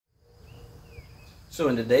So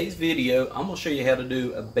in today's video, I'm going to show you how to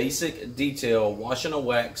do a basic detail wash and a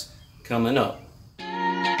wax coming up.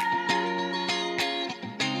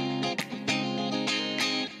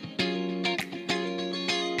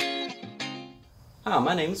 Hi,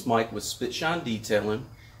 my name is Mike with SpitShine Detailing,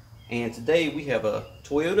 and today we have a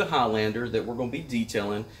Toyota Highlander that we're going to be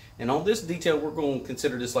detailing. And on this detail, we're going to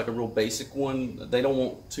consider this like a real basic one. They don't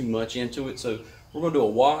want too much into it, so we're going to do a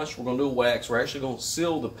wash, we're going to do a wax, we're actually going to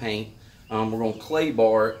seal the paint. We're going to clay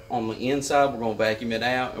bar it on the inside, we're going to vacuum it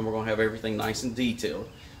out, and we're going to have everything nice and detailed.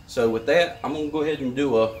 So with that, I'm going to go ahead and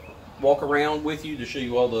do a walk around with you to show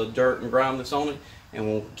you all the dirt and grime that's on it, and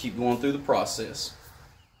we'll keep going through the process.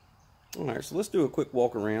 Alright, so let's do a quick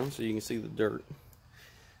walk around so you can see the dirt.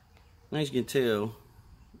 As you can tell,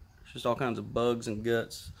 there's just all kinds of bugs and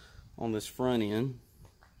guts on this front end.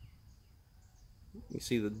 You can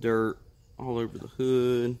see the dirt all over the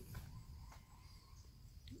hood.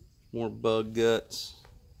 More bug guts.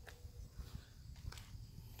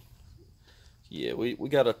 Yeah, we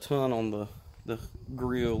got a ton on the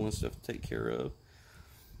grill and stuff to take care of.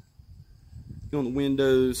 On the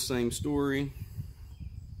windows, same story.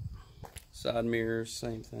 Side mirrors,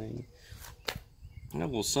 same thing. I have a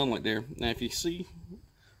little sunlight there. Now if you see,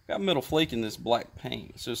 got metal flake in this black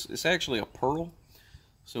paint. So it's actually a pearl.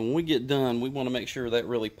 So when we get done, we want to make sure that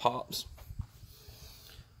really pops.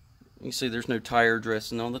 You can see there's no tire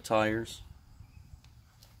dressing on the tires.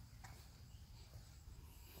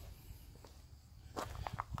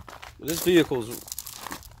 This vehicle is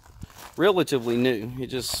relatively new.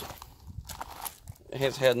 It has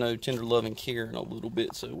had no tender loving care in a little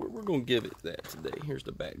bit, so we're going to give it that today. Here's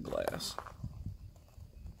the back glass.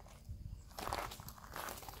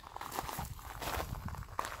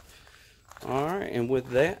 Alright, and with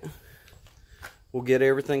that, we'll get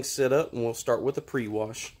everything set up and we'll start with a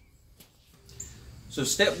pre-wash. So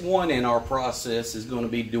step one in our process is going to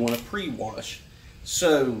be doing a pre-wash.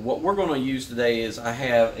 So what we're going to use today is I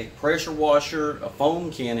have a pressure washer, a foam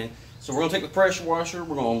cannon. So we're going to take the pressure washer,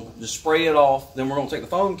 we're going to just spray it off, then we're going to take the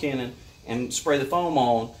foam cannon and spray the foam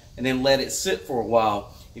on and then let it sit for a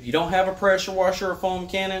while. If you don't have a pressure washer or foam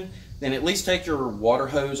cannon, then at least take your water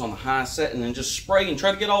hose on the high setting and just spray and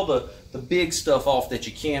try to get all the big stuff off that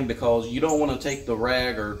you can, because you don't want to take the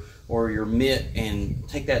rag or your mitt and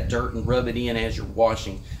take that dirt and rub it in as you're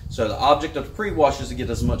washing. So the object of the pre-wash is to get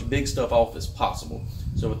as much big stuff off as possible.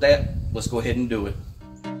 So with that, let's go ahead and do it.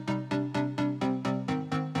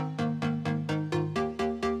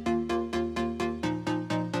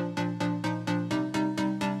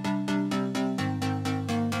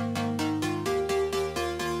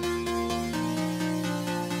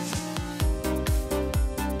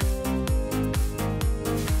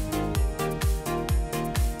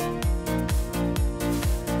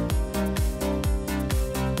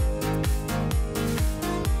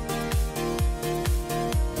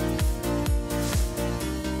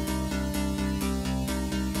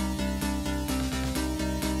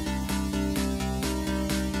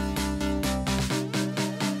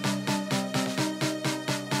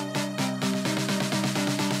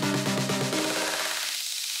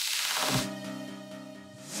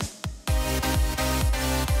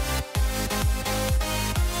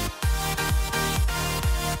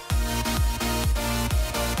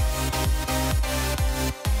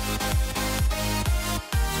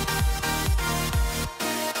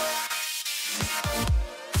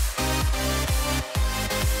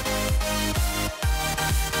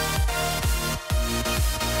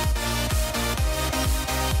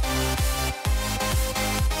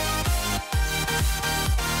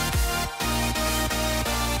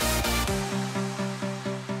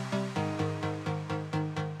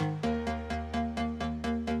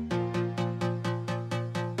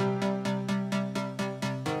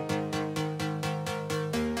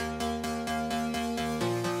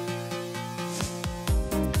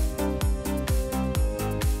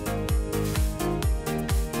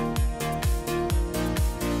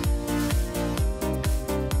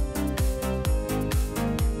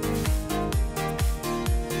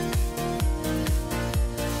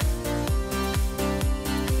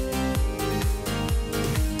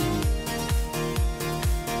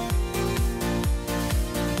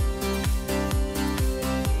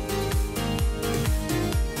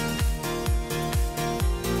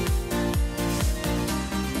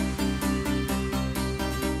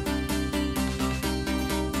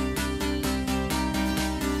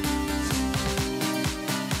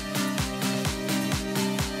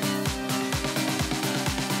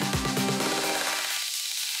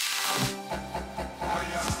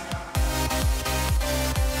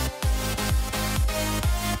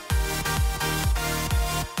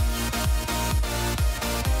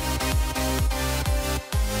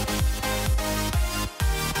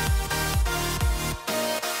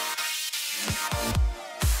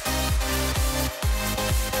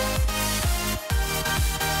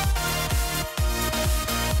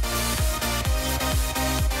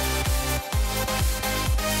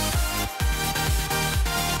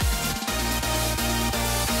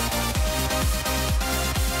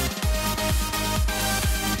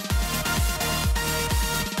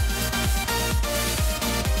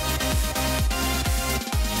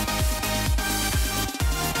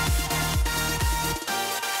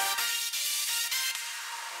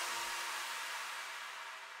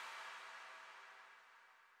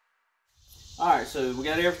 Alright, so we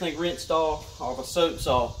got everything rinsed off, all the soaps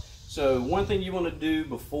off. So one thing you want to do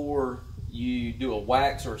before you do a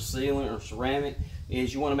wax or a sealant or ceramic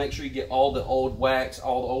is you want to make sure you get all the old wax,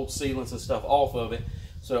 all the old sealants and stuff off of it.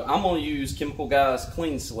 So I'm going to use Chemical Guy's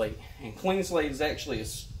Clean Slate. And Clean Slate is actually a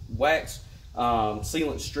wax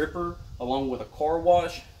sealant stripper along with a car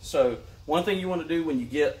wash. So one thing you want to do when you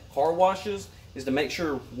get car washes is to make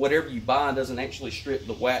sure whatever you buy doesn't actually strip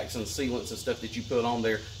the wax and sealants and stuff that you put on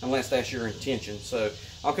there, unless that's your intention. So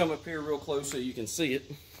I'll come up here real close so you can see it.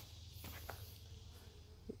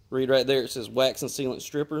 Read right there, it says wax and sealant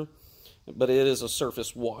stripper, but it is a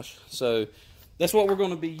surface wash. So that's what we're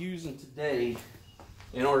going to be using today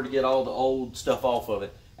in order to get all the old stuff off of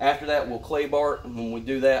it. After that, we'll clay bar it, and when we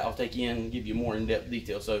do that, I'll take you in and give you more in-depth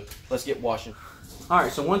detail. So let's get washing.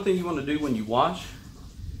 Alright, so one thing you want to do when you wash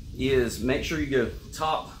is make sure you go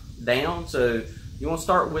top down. So you want to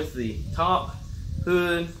start with the top,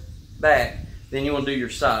 hood, back, then you want to do your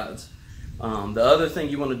sides. The other thing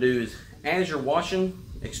you want to do is as you're washing,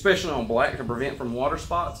 especially on black to prevent from water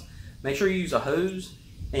spots, make sure you use a hose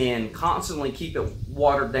and constantly keep it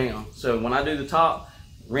watered down. So when I do the top,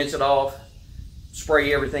 rinse it off,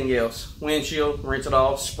 spray everything else. Windshield, rinse it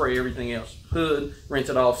off, spray everything else. Hood, rinse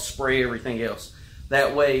it off, spray everything else.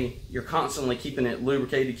 That way you're constantly keeping it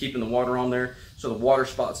lubricated, keeping the water on there so the water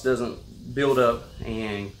spots doesn't build up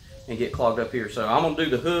and get clogged up here. So I'm going to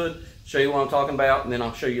do the hood, show you what I'm talking about, and then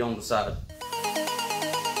I'll show you on the side.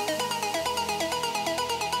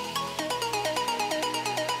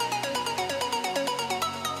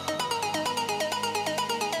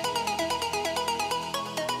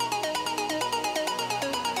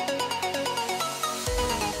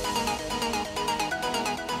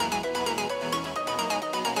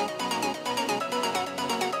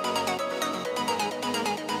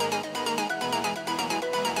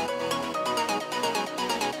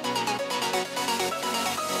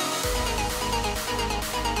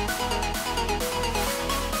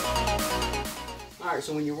 Alright,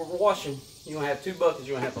 so when you're washing, you're going to have two buckets.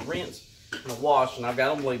 You're going to have a rinse and a wash, and I've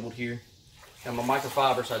got them labeled here. Got my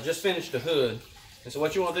microfiber, so I just finished the hood. And so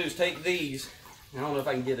what you want to do is take these, I don't know if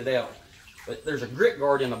I can get it out, but there's a grit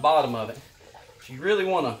guard in the bottom of it. So you really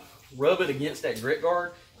want to rub it against that grit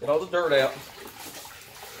guard, get all the dirt out,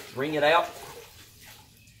 wring it out,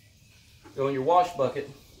 go in your wash bucket,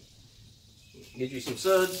 get you some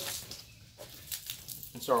suds,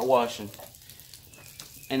 and start washing.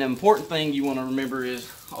 And the important thing you want to remember is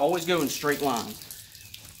always go in straight lines.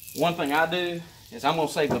 One thing I do is I'm going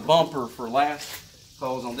to save the bumper for last,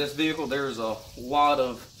 because on this vehicle there's a lot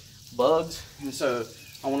of bugs, and so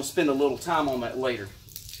I want to spend a little time on that later.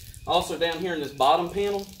 Also down here in this bottom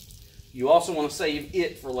panel, you also want to save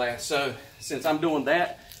it for last. So since I'm doing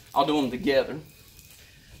that, I'll do them together.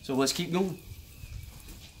 So let's keep going.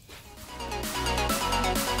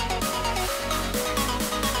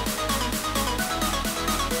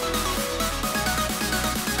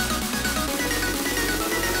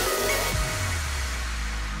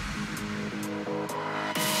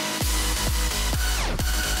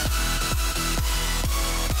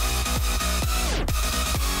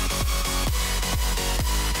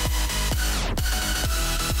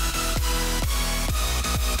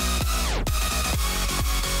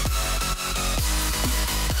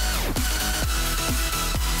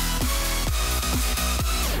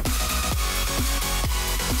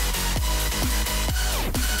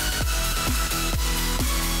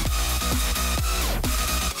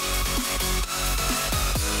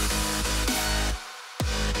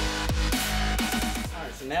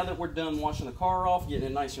 Now that we're done washing the car off, getting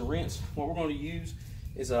it nice and rinsed, what we're going to use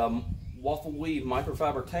is a waffle weave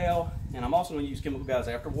microfiber towel, and I'm also going to use Chemical Guy's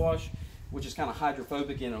After Wash, which is kind of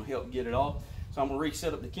hydrophobic and it'll help get it off. So I'm going to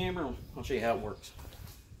reset up the camera and I'll show you how it works.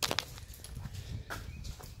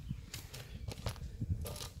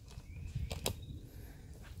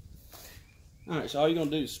 Alright, so all you're going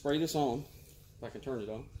to do is spray this on, if I can turn it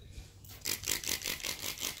on.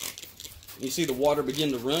 You see the water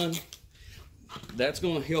begin to run? That's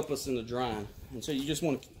going to help us in the drying. And so you just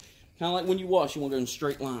want to, kind of like when you wash, you want to go in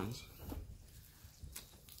straight lines.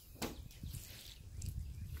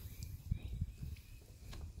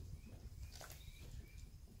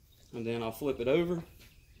 And then I'll flip it over,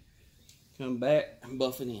 come back and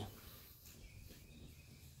buff it in.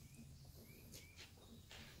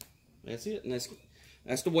 That's it, and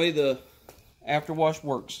that's the way the after wash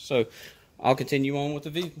works. So I'll continue on with the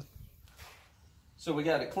vehicle. So we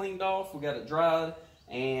got it cleaned off, we got it dried,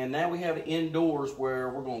 and now we have it indoors where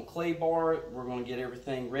we're going to clay bar it, we're going to get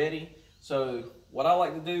everything ready. So what I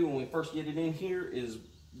like to do when we first get it in here is,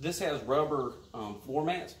 this has rubber floor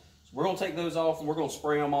mats. So we're going to take those off and we're going to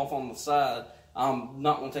spray them off on the side. I'm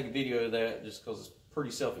not going to take a video of that just because it's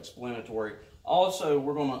pretty self-explanatory. Also,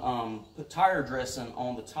 we're going to put tire dressing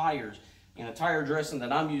on the tires. And the tire dressing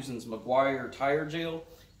that I'm using is Meguiar tire gel.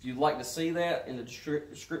 If you'd like to see that, in the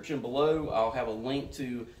description below, I'll have a link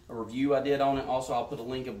to a review I did on it. Also, I'll put a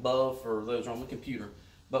link above for those on the computer.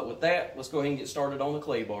 But with that, let's go ahead and get started on the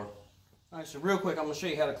clay bar. All right, so real quick, I'm going to show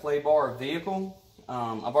you how to clay bar a vehicle.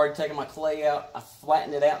 I've already taken my clay out. I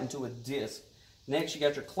flattened it out into a disc. Next, you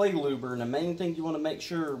got your clay luber, and the main thing you want to make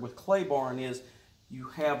sure with clay barring is you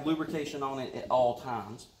have lubrication on it at all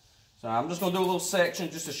times. So I'm just going to do a little section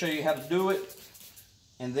just to show you how to do it,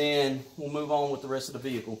 and then we'll move on with the rest of the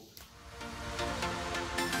vehicle.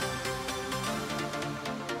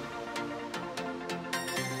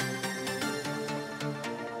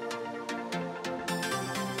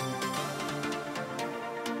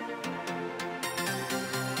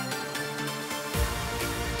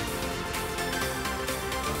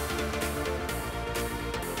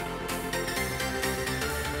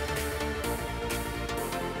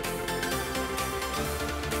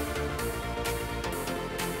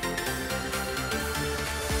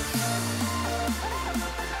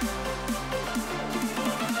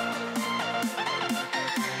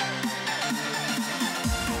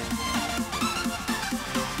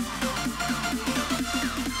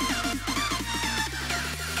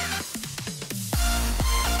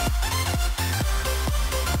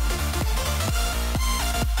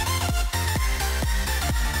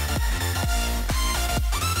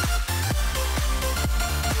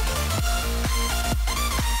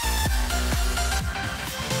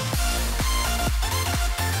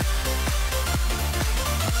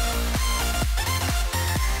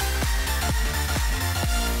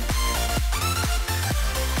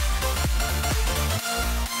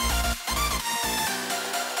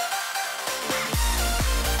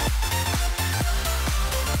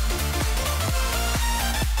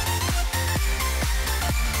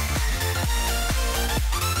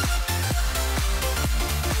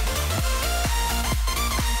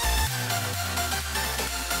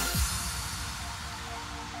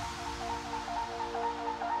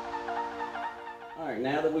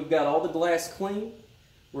 Now that we've got all the glass clean,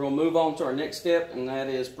 we're going to move on to our next step, and that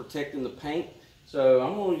is protecting the paint. So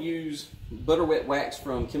I'm going to use butter wet wax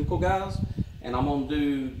from Chemical Guys, and I'm going to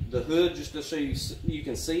do the hood just to show you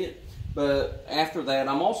can see it. But after that,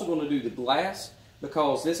 I'm also going to do the glass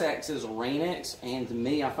because this acts as a rain X, and to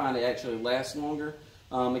me, I find it actually lasts longer.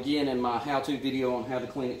 Again, in my how-to video on how to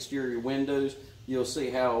clean exterior windows, you'll see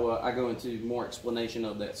how I go into more explanation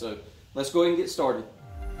of that. So let's go ahead and get started.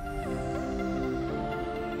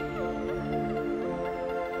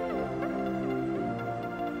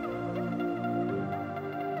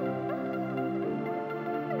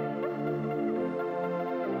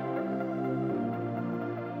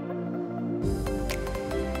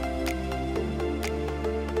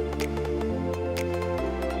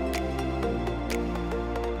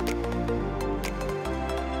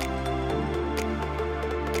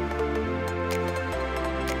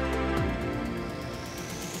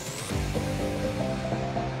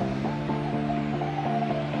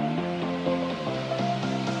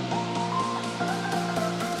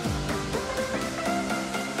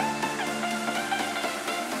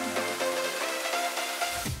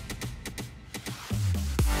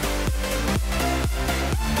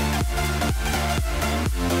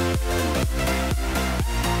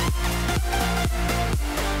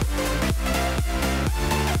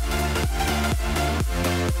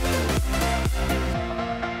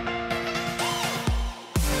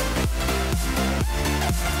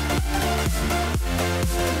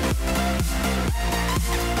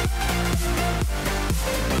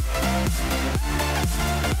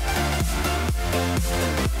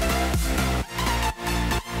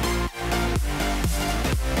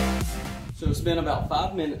 It's been about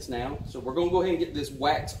 5 minutes now, so we're going to go ahead and get this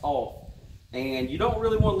wax off. And you don't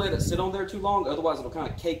really want to let it sit on there too long, otherwise it'll kind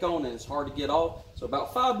of cake on and it's hard to get off. So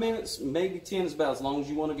about 5 minutes, maybe 10 is about as long as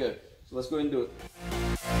you want to go. So let's go ahead and do it.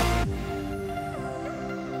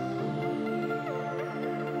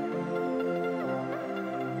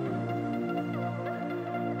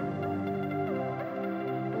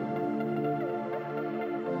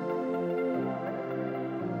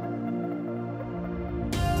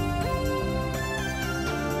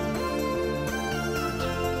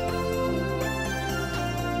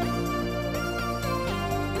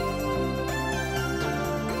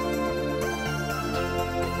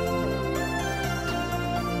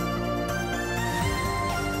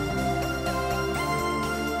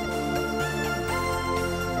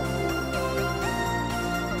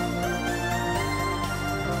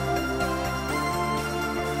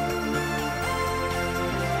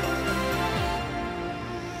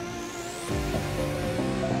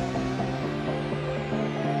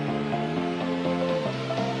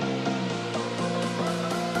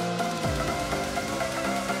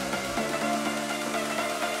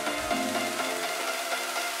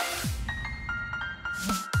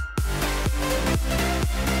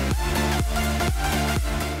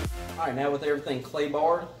 right, now with everything clay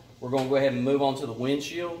barred, we're going to go ahead and move on to the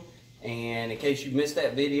windshield. And in case you missed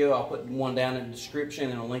that video, I'll put one down in the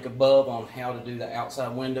description and a link above on how to do the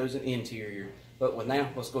outside windows and interior. But with now,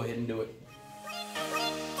 let's go ahead and do it.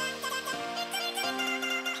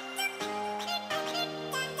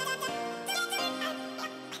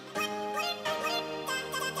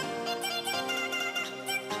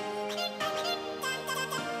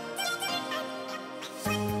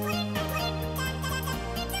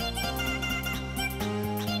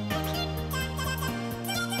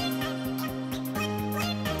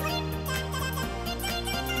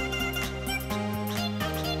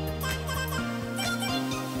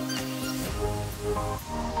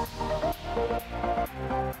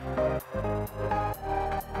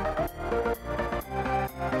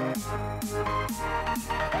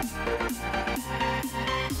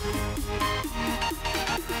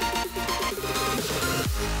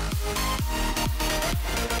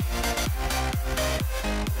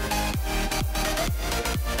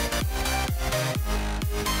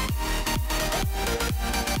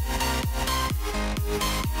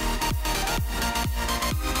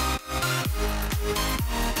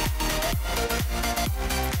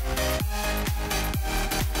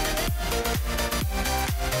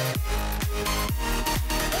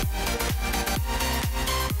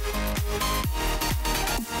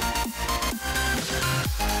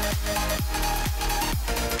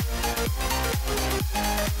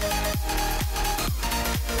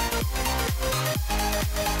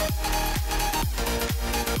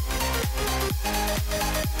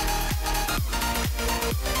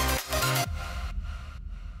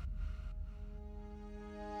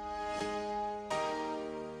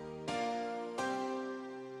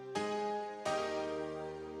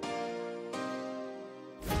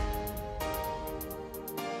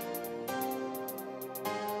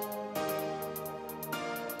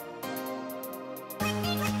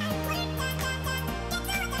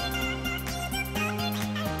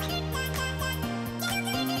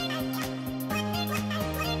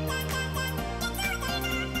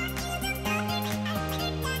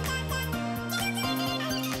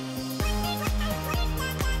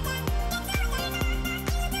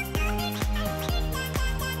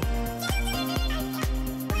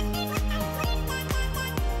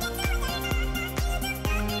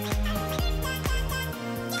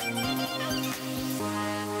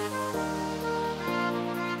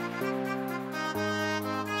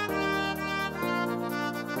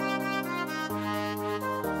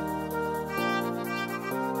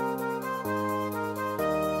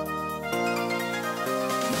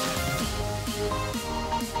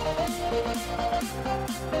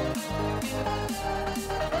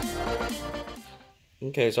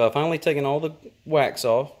 Okay, so I've finally taken all the wax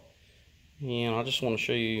off, and I just want to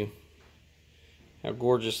show you how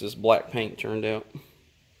gorgeous this black paint turned out.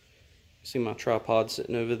 See my tripod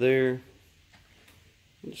sitting over there.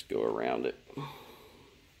 I'll just go around it.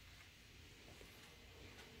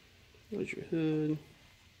 There's your hood.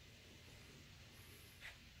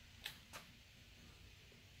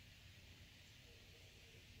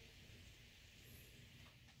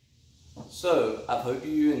 So, I hope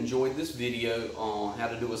you enjoyed this video on how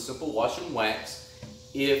to do a simple wash and wax.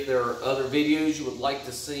 If there are other videos you would like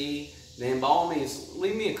to see, then by all means,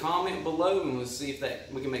 leave me a comment below and we'll see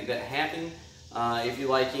if we can make that happen. If you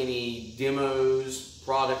like any demos,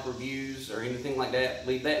 product reviews, or anything like that,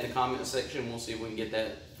 leave that in the comment section. We'll see if we can get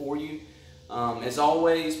that for you. As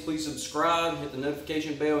always, please subscribe, hit the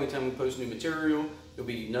notification bell anytime we post new material. You'll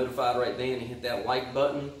be notified right then, and hit that like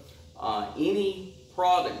button. Any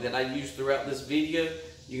product that I use throughout this video,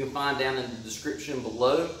 you can find down in the description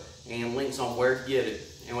below, and links on where to get it.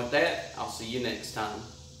 And with that, I'll see you next time.